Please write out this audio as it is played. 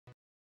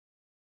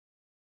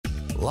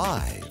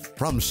Live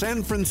from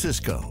San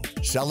Francisco,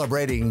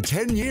 celebrating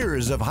 10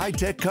 years of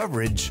high-tech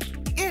coverage,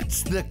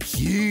 it's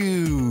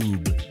theCUBE.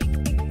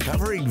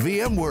 Covering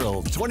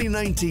VMworld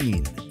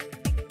 2019.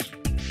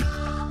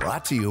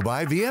 Brought to you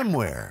by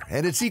VMware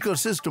and its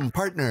ecosystem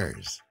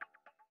partners.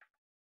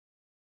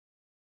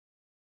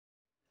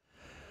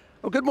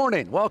 Well, good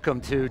morning. Welcome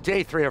to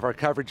day 3 of our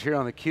coverage here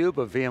on theCUBE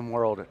of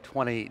VMworld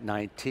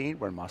 2019.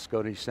 We're in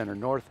Moscone Center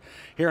North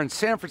here in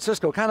San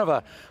Francisco. Kind of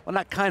a, well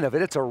not kind of,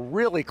 it's a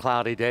really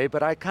cloudy day,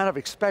 but I kind of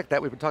expect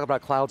that. We've been talking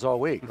about clouds all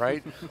week,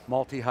 right?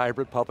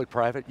 Multi-hybrid,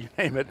 public-private, you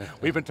name it.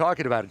 We've been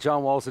talking about it.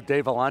 John Walls and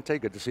Dave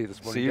Vellante, good to see you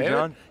this morning. See you, David.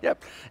 John.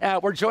 Yep.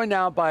 We're joined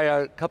now by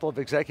a couple of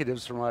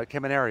executives from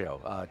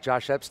Kaminario.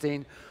 Josh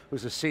Epstein,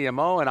 who's the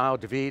CMO, and Eyal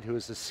David, who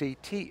is the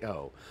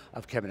CTO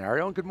of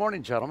Kaminario. And good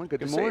morning, gentlemen. Good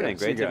to see you. Good morning,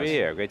 great to be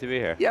here, great to be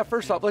here. Yeah,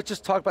 first off, let's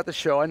just talk about the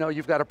show. I know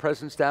you've got a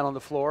presence down on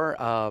the floor,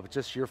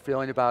 just your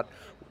feeling about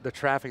the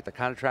traffic, the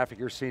kind of traffic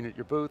you're seeing at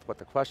your booth, what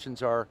the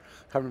questions are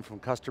coming from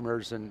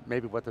customers, and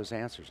maybe what those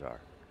answers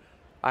are.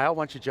 Eyal,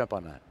 why don't you jump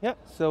on that? Yeah,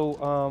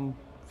 so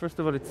first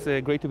of all, it's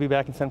great to be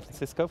back in San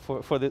Francisco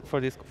for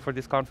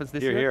this conference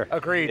this year. Here.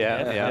 Agreed.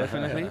 Yeah.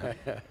 Definitely.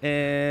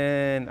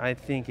 And I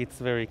think it's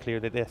very clear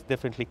that yes,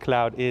 definitely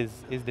cloud is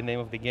the name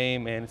of the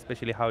game, and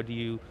especially how do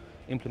you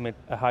implement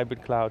a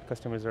hybrid cloud.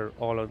 Customers are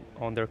all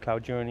on their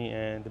cloud journey,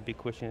 and the big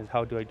question is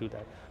how do I do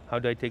that? How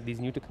do I take these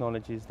new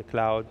technologies, the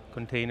cloud,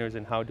 containers,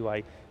 and how do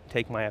I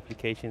take my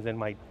applications and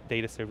my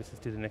data services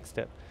to the next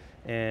step?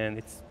 And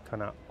it's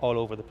kind of all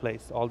over the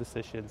place. All the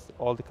sessions,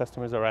 all the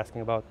customers are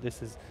asking about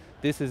this is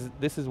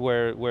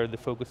where the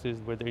focus is,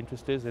 where the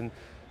interest is, and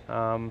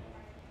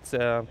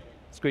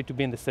it's great to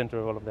be in the center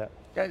of all of that.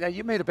 Yeah, now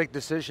you made a big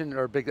decision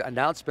or a big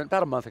announcement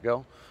about a month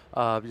ago.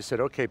 You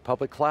said, okay,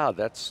 public cloud,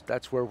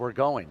 that's where we're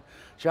going.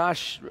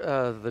 Josh,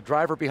 the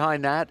driver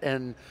behind that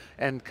and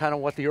kind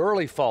of what the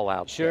early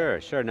fallout. Sure.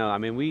 No, I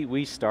mean,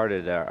 we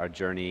started our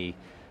journey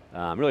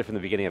really from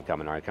the beginning of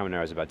Kaminario.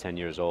 Kaminario is about 10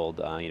 years old.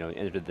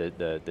 Entered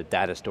the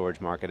data storage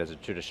market as a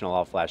traditional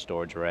all-flash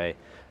storage array.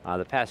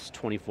 The past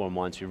 24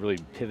 months, we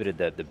really pivoted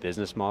the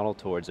business model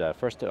towards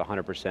first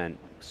 100%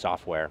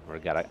 software. We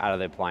got out of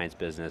the appliance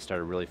business,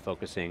 started really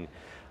focusing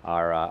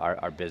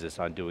our business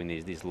on doing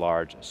these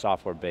large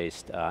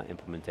software-based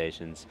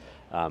implementations,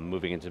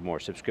 moving into more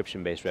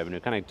subscription-based revenue,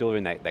 kind of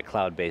delivering that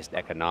cloud-based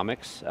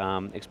economics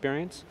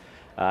experience.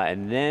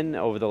 And then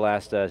over the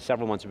last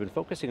several months, we've been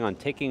focusing on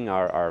taking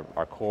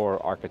our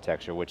core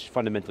architecture, which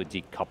fundamentally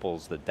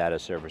decouples the data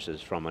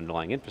services from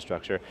underlying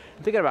infrastructure,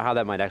 and thinking about how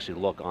that might actually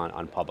look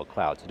on public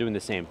cloud. So doing the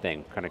same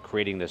thing, kind of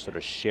creating this sort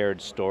of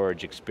shared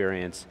storage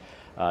experience,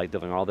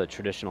 delivering all the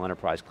traditional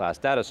enterprise class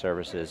data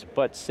services,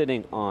 but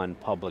sitting on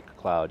public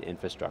cloud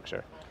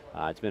infrastructure.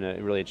 It's been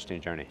a really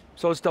interesting journey.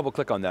 So let's double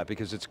click on that,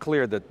 because it's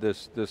clear that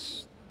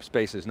this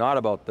space is not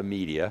about the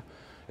media,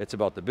 it's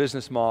about the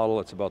business model,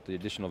 it's about the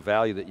additional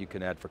value that you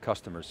can add for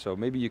customers. So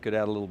maybe you could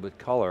add a little bit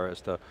color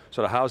as to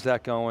sort of how's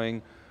that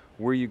going,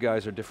 where you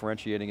guys are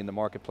differentiating in the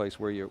marketplace,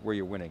 where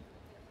you're winning.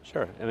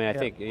 Sure, I mean, I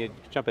think,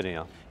 jump in,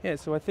 Eyal. Yeah,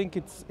 so I think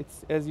it's,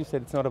 as you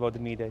said, it's not about the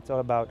media, it's all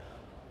about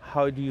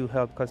how do you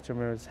help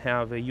customers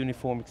have a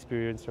uniform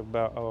experience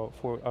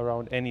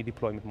around any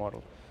deployment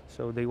model.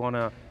 So they want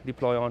to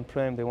deploy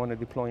on-prem, they want to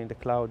deploy in the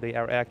cloud, they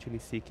are actually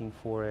seeking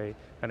for a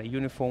kind of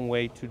uniform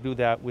way to do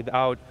that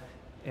without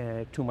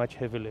too much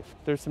heavy lift.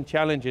 There's some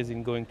challenges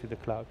in going to the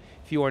cloud.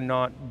 If you are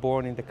not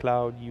born in the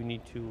cloud, you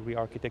need to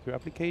re-architect your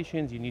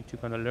applications, you need to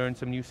kind of learn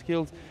some new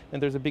skills,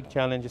 and there's a big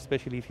challenge,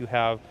 especially if you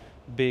have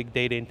big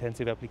data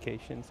intensive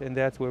applications, and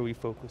that's where we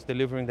focus,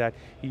 delivering that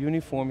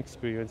uniform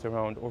experience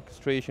around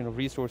orchestration of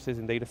resources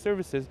and data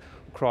services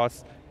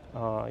across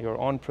your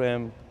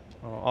on-prem,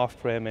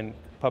 off-prem, and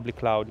public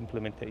cloud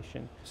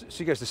implementation. So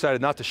you guys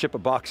decided not to ship a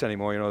box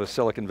anymore, the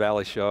Silicon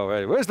Valley show,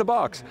 right? Where's the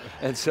box?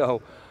 And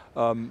so,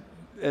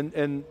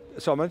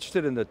 so I'm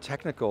interested in the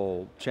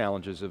technical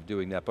challenges of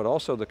doing that, but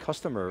also the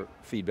customer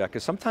feedback,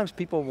 because sometimes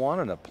people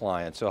want an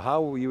appliance, so how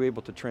were you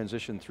able to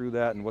transition through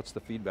that, and what's the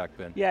feedback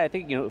been? Yeah, I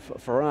think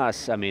for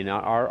us, I mean,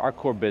 our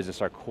core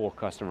business, our core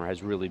customer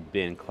has really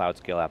been cloud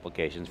scale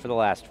applications for the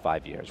last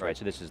 5 years, right?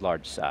 So this is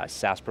large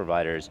SaaS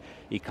providers,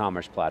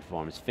 e-commerce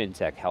platforms,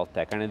 fintech, health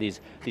tech, kind of these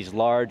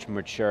large,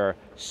 mature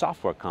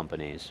software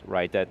companies,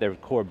 right, that their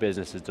core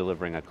business is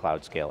delivering a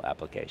cloud scale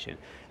application.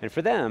 And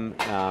for them,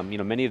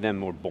 many of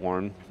them were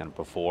born kind of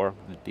before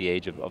the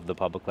age of the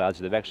public cloud,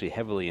 so they've actually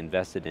heavily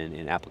invested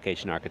in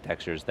application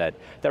architectures that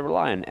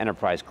rely on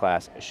enterprise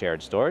class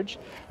shared storage.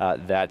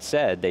 That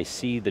said, they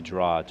see the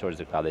draw towards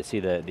the cloud. They see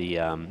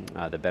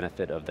the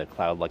benefit of the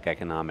cloud-like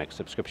economics,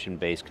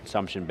 subscription-based,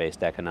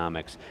 consumption-based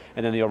economics,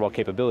 and then the overall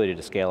capability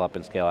to scale up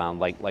and scale out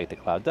like the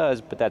cloud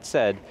does. But that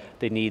said,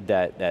 they need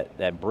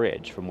that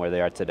bridge from where they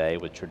are today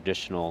with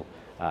traditional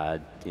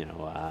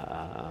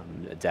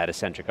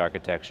data-centric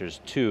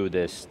architectures to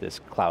this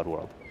cloud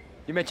world.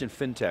 You mentioned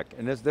fintech,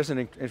 and there's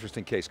an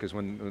interesting case, because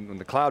when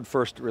the cloud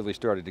first really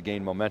started to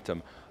gain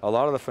momentum, a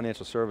lot of the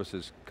financial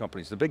services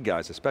companies, the big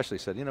guys especially,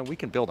 said, we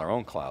can build our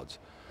own clouds.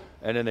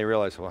 And then they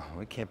realize, well,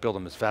 we can't build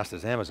them as fast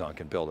as Amazon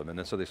can build them. And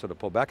then so they sort of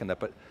pull back on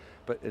that,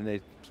 and they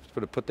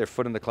sort of put their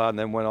foot in the cloud and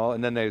then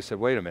and then they said,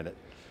 wait a minute.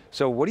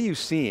 So what are you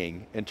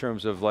seeing in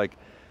terms of like,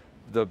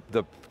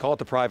 call it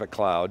the private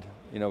cloud,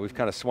 we've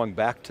kind of swung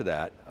back to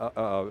that.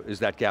 Is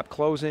that gap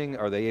closing?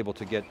 Are they able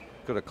to get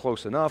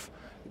close enough?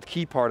 The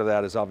key part of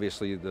that is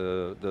obviously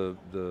the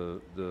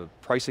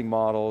pricing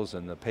models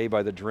and the pay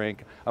by the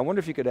drink. I wonder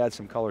if you could add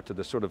some color to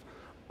the sort of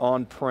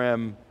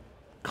on-prem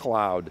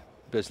cloud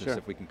business, Sure.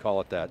 if we can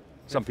call it that.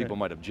 Some people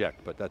might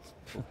object, but that's...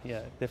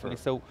 Yeah, definitely.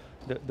 So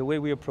the way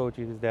we approach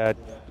it is that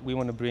we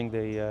want to bring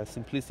the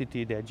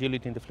simplicity, the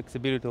agility, and the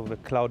flexibility of the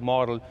cloud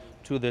model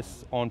to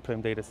this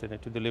on-prem data center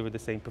to deliver the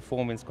same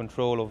performance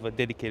control of a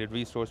dedicated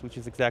resource, which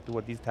is exactly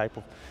what these type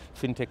of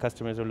fintech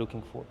customers are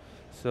looking for.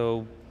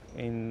 So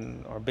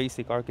in our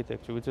basic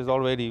architecture, which was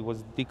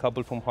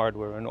decoupled from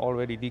hardware and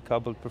already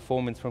decoupled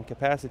performance from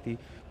capacity,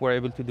 we're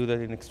able to do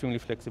that in extremely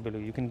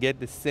flexibility. You can get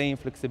the same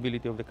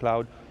flexibility of the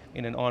cloud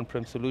in an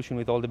on-prem solution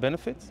with all the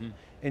benefits,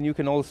 and you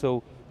can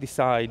also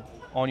decide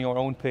on your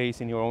own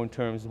pace, in your own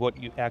terms,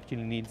 what you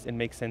actually need and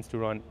makes sense to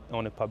run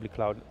on a public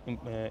cloud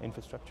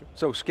infrastructure.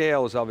 So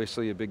scale is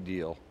obviously a big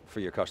deal for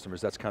your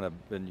customers. That's kind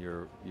of been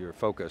your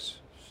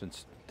focus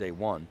since day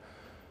one.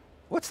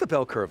 What's the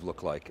bell curve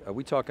look like? Are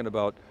we talking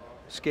about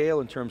scale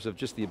in terms of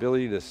just the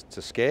ability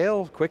to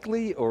scale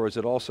quickly, or is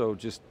it also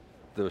just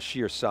the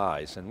sheer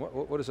size, and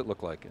what does it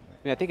look like?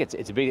 I think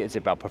it's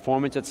about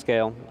performance at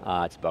scale,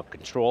 it's about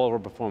control over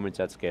performance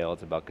at scale,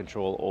 it's about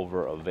control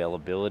over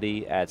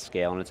availability at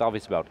scale, and it's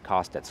obviously about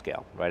cost at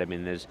scale, right? I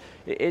mean, there's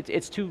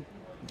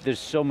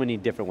so many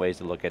different ways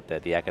to look at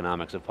the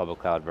economics of public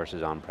cloud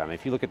versus on-prem.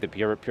 If you look at the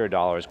pure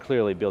dollars,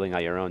 clearly building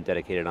out your own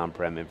dedicated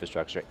on-prem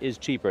infrastructure is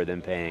cheaper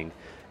than paying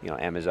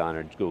Amazon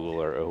or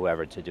Google or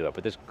whoever to do it,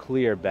 but there's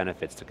clear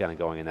benefits to kind of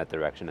going in that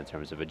direction in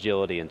terms of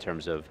agility, in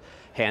terms of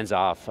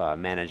hands-off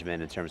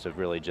management, in terms of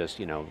really just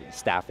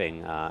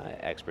staffing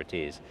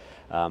expertise.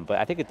 But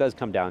I think it does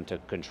come down to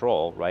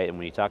control, right? And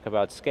when you talk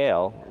about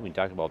scale, when you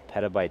talk about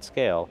petabyte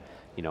scale,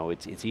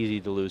 it's easy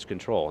to lose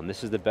control, and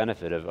this is the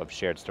benefit of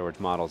shared storage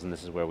models, and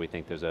this is where we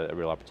think there's a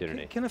real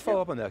opportunity. Can I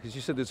follow up on that? Because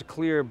you said there's a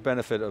clear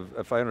benefit of,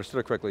 if I understood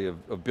it correctly,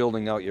 of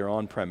building out your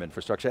on-prem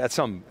infrastructure at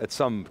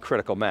some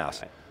critical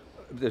mass. Right.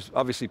 There's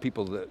obviously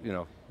people that,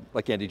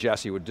 like Andy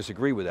Jassy would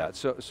disagree with that.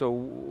 So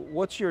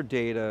what's your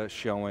data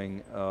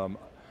showing?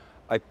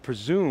 I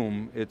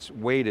presume it's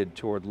weighted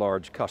toward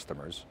large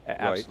customers,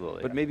 Absolutely.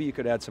 Right? But maybe you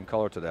could add some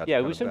color to that.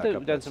 Yeah, we've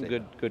done some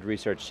good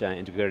research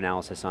into good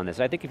analysis on this.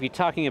 I think if you're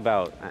talking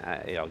about,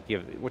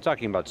 we're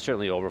talking about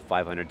certainly over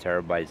 500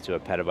 terabytes to a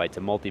petabyte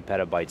to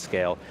multi-petabyte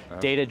scale,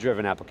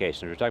 data-driven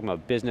applications. We're talking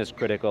about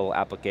business-critical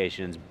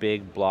applications,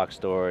 big block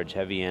storage,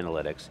 heavy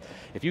analytics.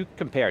 If you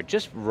compare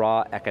just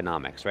raw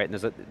economics, right? And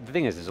the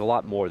thing is, there's a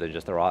lot more than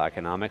just the raw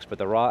economics, but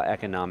the raw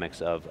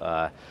economics of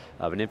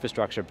an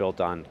infrastructure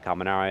built on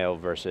Kaminario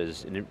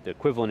versus the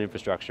equivalent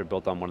infrastructure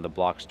built on one of the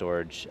block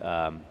storage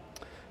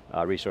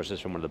resources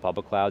from one of the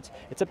public clouds,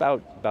 it's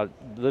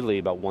literally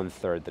about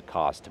 1/3 the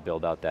cost to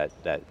build out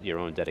that your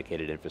own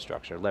dedicated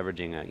infrastructure,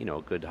 leveraging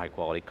a good high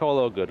quality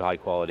colo, good high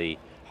quality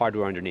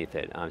hardware underneath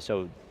it.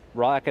 So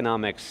raw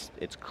economics,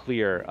 it's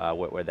clear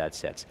where that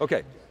sits.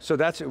 Okay, so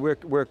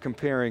we're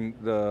comparing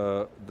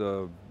the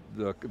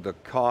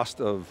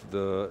cost of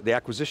the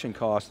acquisition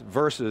cost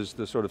versus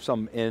the sort of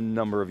some N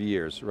number of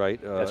years,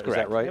 right? That's correct. Is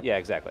that right? Yeah,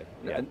 exactly.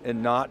 Yeah.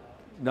 And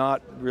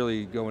not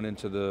really going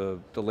into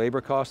the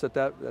labor cost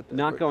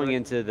not going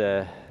into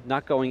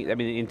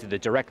the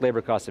direct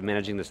labor cost of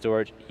managing the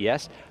storage.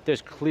 Yes,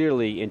 there's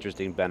clearly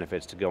interesting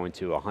benefits to going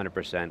to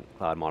 100%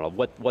 cloud model.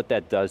 What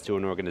that does to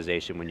an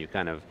organization when you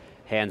kind of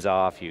hands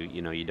off,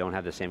 you don't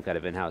have the same kind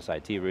of in-house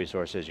IT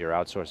resources, you're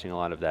outsourcing a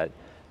lot of that.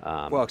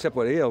 Well, except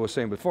what Eyal was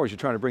saying before is you're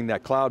trying to bring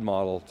that cloud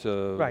model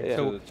to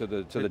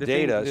the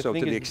data, so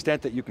to the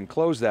extent that you can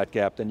close that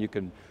gap, then you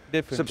can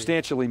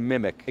substantially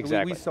mimic.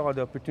 Exactly. We saw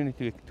the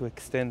opportunity to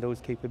extend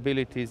those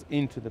capabilities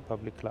into the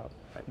public cloud.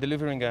 Right.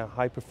 Delivering a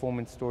high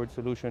performance storage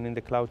solution in the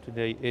cloud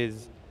today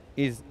is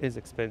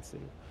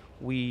expensive.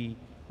 We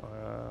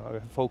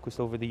are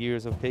focused over the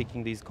years of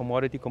taking these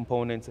commodity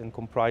components and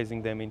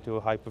comprising them into a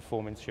high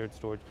performance shared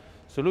storage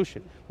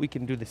solution. We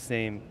can do the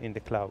same in the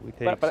cloud.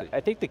 But I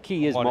think the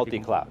key is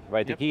multi-cloud,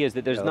 right? The key is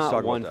that there's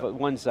not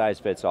one size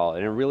fits all,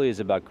 and it really is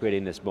about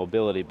creating this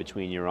mobility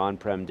between your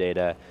on-prem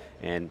data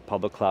and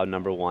public cloud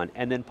number one,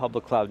 and then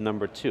public cloud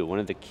number two. One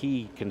of the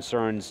key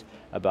concerns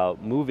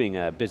about moving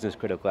a business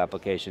critical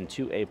application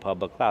to a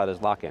public cloud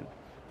is lock-in,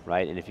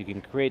 right? And if you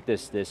can create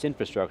this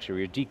infrastructure,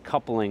 you're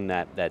decoupling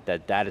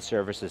that data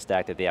services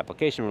stack that the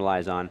application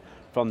relies on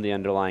from the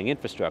underlying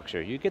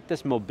infrastructure. You get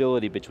this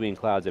mobility between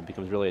clouds that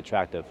becomes really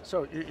attractive.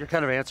 So you're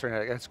kind of answering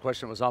it. That's a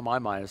question that was on my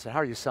mind, is how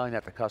are you selling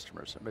that to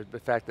customers? I mean, the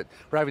fact that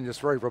we're having this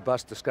very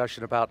robust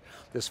discussion about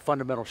this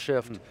fundamental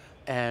shift,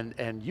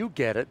 and you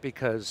get it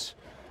because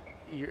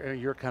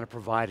you're kind of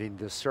providing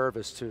this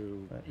service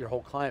to your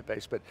whole client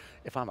base, but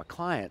if I'm a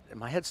client,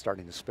 my head's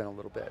starting to spin a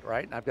little bit,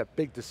 right? And I've got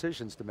big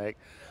decisions to make.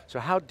 So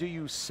how do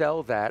you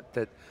sell that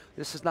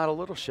this is not a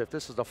little shift,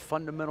 this is a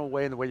fundamental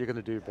way in the way you're going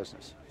to do your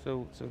business?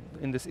 So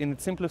in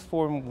its simplest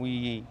form,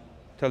 we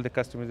tell the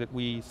customers that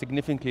we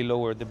significantly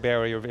lower the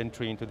barrier of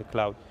entry into the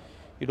cloud.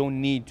 You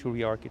don't need to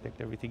re-architect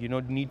everything. You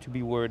don't need to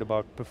be worried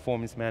about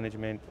performance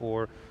management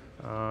or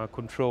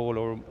control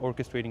or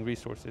orchestrating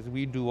resources.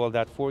 We do all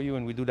that for you,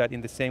 and we do that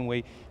in the same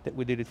way that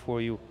we did it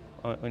for you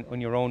on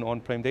your own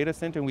on-prem data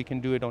center, and we can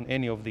do it on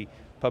any of the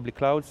public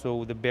clouds,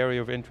 so the barrier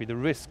of entry, the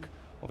risk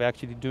of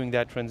actually doing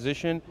that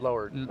transition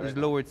is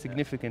lowered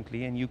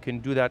significantly, and you can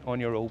do that on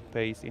your own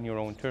pace, in your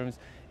own terms,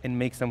 and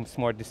make some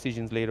smart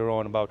decisions later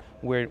on about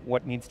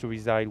what needs to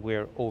reside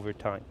where over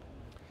time.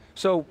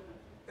 So,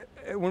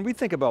 when we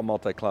think about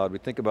multi-cloud, we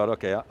think about,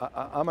 okay,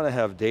 I'm going to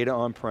have data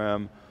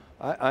on-prem,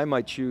 I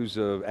might choose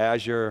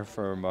Azure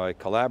for my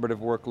collaborative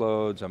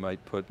workloads, I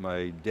might put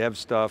my dev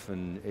stuff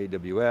in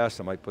AWS,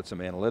 I might put some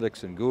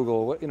analytics in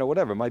Google,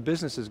 whatever. My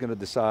business is going to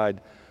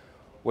decide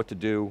what to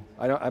do.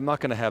 I'm not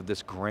going to have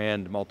this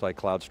grand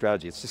multi-cloud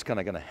strategy, it's just kind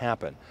of going to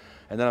happen.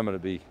 And then I'm going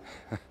to be,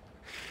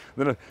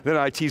 then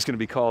IT's going to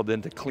be called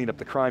in to clean up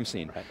the crime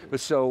scene.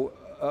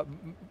 Right.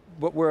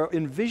 But we're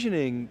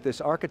envisioning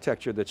this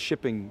architecture that's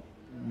shipping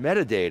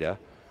metadata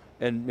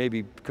and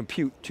maybe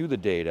compute to the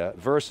data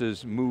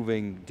versus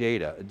moving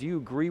data. Do you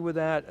agree with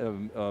that?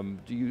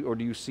 Or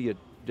do you see it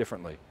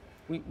differently?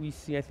 We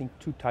see, I think,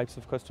 two types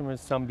of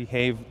customers. Some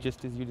behave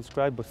just as you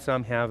described, but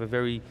some have a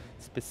very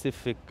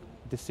specific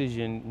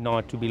decision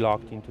not to be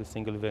locked into a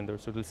single vendor.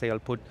 So they'll say, I'll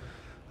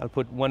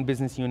put one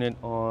business unit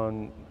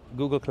on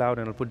Google Cloud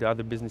and I'll put the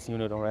other business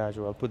unit on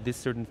Azure. I'll put this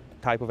certain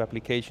type of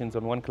applications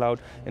on one cloud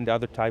and the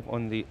other type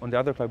on the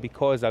other cloud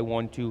because I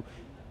want to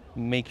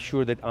make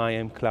sure that I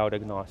am cloud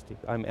agnostic.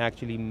 I'm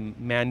actually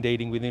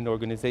mandating within the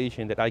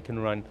organization that I can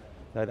run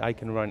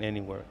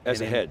anywhere.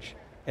 As a hedge.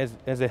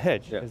 As a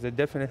hedge, yeah. As a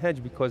definite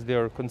hedge, because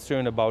they're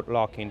concerned about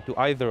lock-in to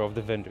either of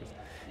the vendors.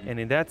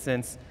 And in that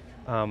sense,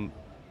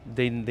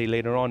 they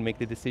later on make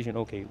the decision,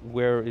 okay,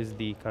 where is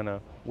the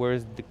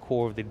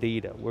core of the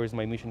data? Where is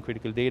my mission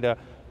critical data,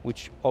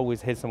 which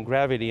always has some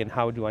gravity, and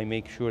how do I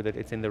make sure that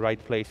it's in the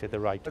right place at the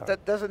right time?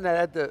 But doesn't that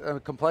add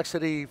the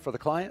complexity for the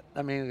client?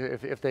 I mean,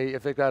 if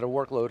they've got a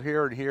workload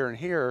here and here and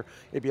here,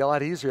 it'd be a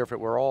lot easier if it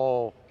were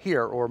all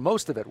here, or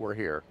most of it were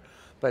here.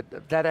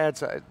 But that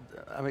adds,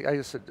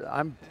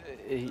 I'm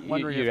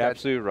wondering You're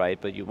absolutely right,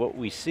 but what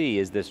we see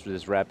is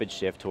this rapid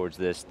shift towards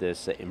this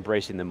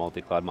embracing the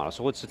multi-cloud model.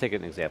 So let's just take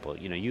an example.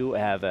 You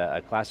have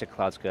a classic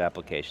cloud scale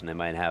application. They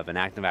might have an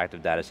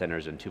active data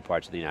centers in two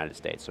parts of the United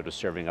States, sort of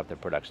serving up their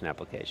production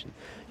application.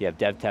 You have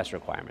dev test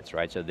requirements,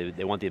 right? So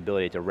they want the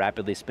ability to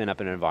rapidly spin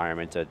up an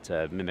environment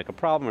to mimic a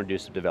problem or do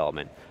some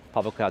development.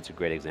 Public cloud's a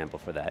great example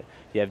for that.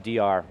 You have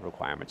DR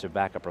requirements or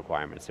backup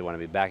requirements. They want to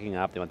be backing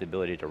up, they want the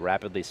ability to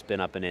rapidly spin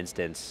up an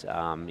instance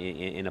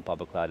in a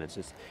public cloud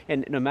instance.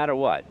 And no matter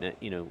what,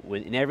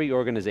 in every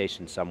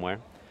organization somewhere,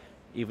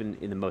 even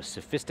in the most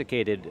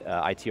sophisticated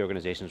IT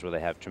organizations where they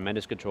have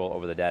tremendous control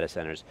over the data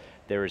centers,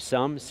 there is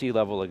some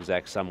C-level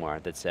exec somewhere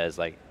that says,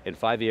 like, in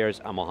 5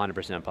 years, I'm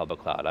 100% public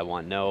cloud. I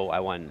want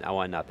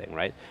nothing,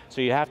 right?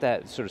 So you have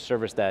to sort of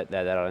service that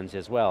audience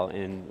as well.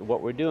 And what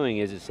we're doing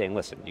is saying,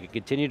 listen, you can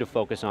continue to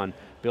focus on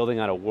building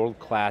out a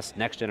world-class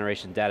next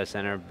generation data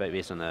center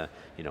based on the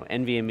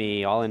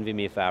NVMe, all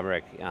NVMe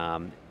fabric,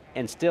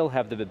 and still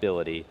have the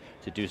ability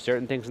to do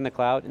certain things in the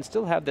cloud and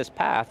still have this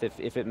path,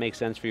 if it makes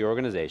sense for your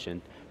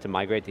organization, to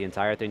migrate the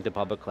entire thing to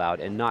public cloud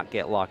and not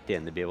get locked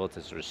in, to be able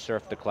to sort of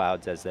surf the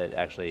clouds as it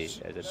actually...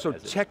 So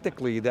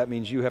technically that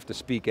means you have to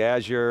speak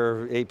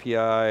Azure,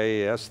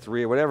 API,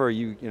 S3, whatever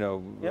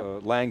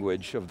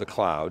language of the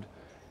cloud,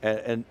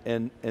 and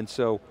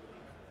so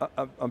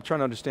I'm trying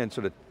to understand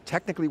sort of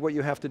technically what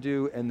you have to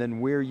do and then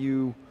where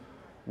you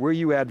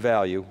add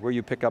value, where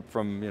you pick up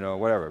from,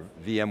 whatever,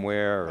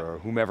 VMware or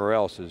whomever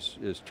else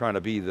is trying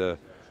to be the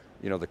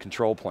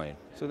control plane.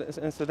 So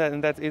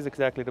that is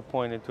exactly the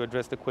point, and to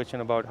address the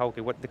question about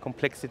what the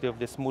complexity of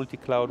this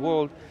multi-cloud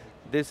world,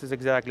 this is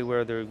exactly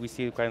where we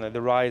see kind of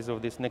the rise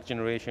of this next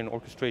generation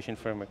orchestration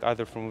framework,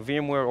 either from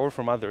VMware or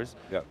from others,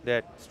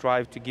 that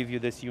strive to give you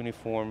this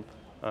uniform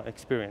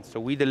experience. So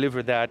we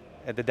deliver that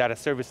at the data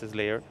services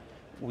layer.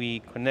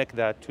 We connect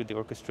that to the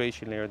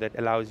orchestration layer that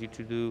allows you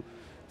to do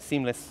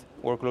seamless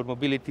workload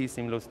mobility,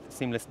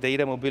 seamless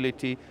data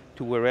mobility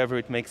to wherever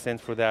it makes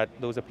sense for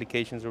those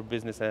applications or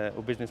business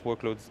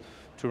workloads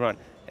to run.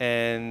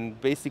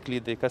 And basically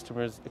the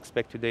customers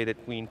expect today that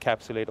we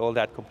encapsulate all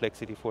that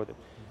complexity for them.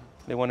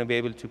 They want to be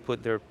able to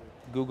put their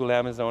Google,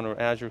 Amazon, or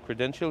Azure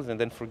credentials and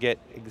then forget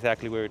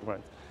exactly where it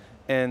runs.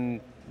 And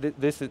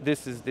this is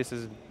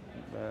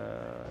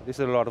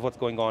a lot of what's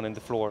going on in the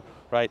floor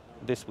right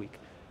this week.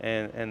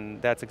 And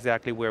that's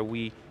exactly where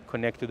we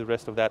connect to the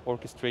rest of that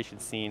orchestration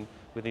scene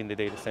within the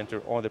data center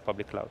or the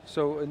public cloud.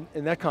 So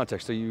in that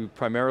context, are you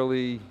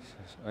primarily,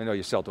 I know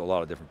you sell to a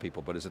lot of different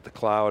people, but is it the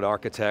cloud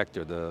architect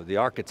or the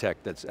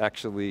architect that's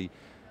actually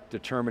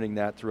determining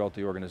that throughout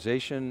the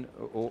organization,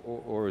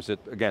 or is it,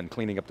 again,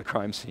 cleaning up the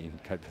crime scene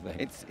type of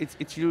thing?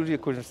 It's usually a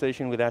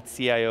conversation with that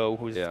CIO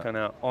who's kind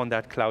of on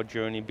that cloud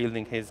journey,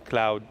 building his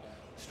cloud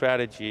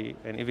strategy,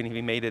 and even if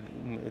he made it,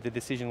 the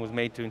decision was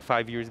made to in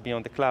 5 years be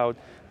on the cloud,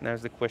 now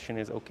the question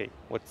is, okay,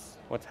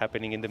 what's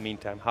happening in the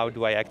meantime? How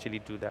do I actually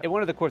do that? And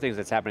one of the core things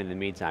that's happening in the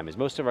meantime is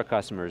most of our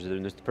customers are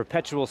in this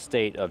perpetual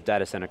state of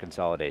data center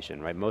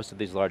consolidation, right? Most of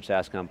these large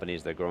SaaS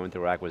companies, they're growing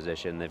through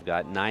acquisition, they've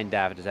got 9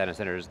 data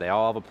centers, they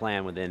all have a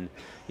plan within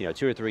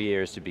 2 or 3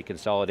 years to be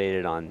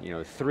consolidated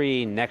on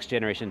 3 next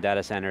generation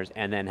data centers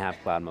and then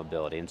have cloud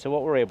mobility. And so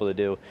what we're able to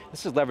do,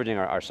 this is leveraging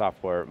our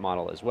software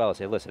model as well,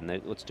 say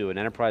listen, let's do an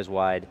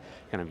enterprise-wide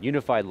kind of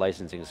unified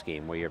licensing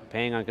scheme where you're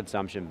paying on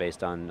consumption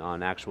based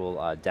on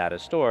actual data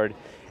stored,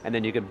 and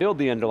then you can build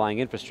the underlying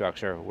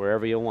infrastructure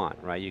wherever you want,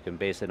 right? You can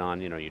base it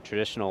on your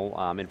traditional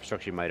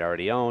infrastructure you might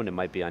already own. It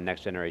might be on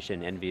next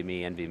generation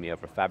NVMe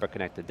over fabric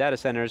connected data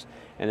centers,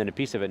 and then a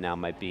piece of it now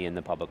might be in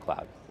the public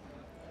cloud.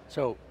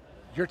 So,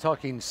 you're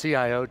talking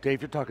CIO,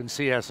 Dave, you're talking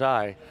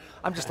CSI.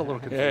 I'm just a little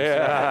confused.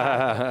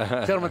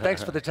 Gentlemen,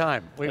 thanks for the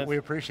time. We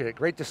appreciate it.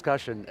 Great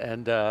discussion,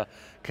 and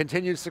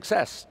continued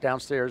success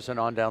downstairs and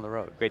on down the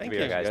road. Great to be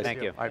here, guys.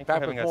 Thank you. All right,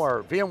 back with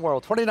more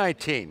VMworld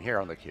 2019 here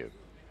on theCUBE.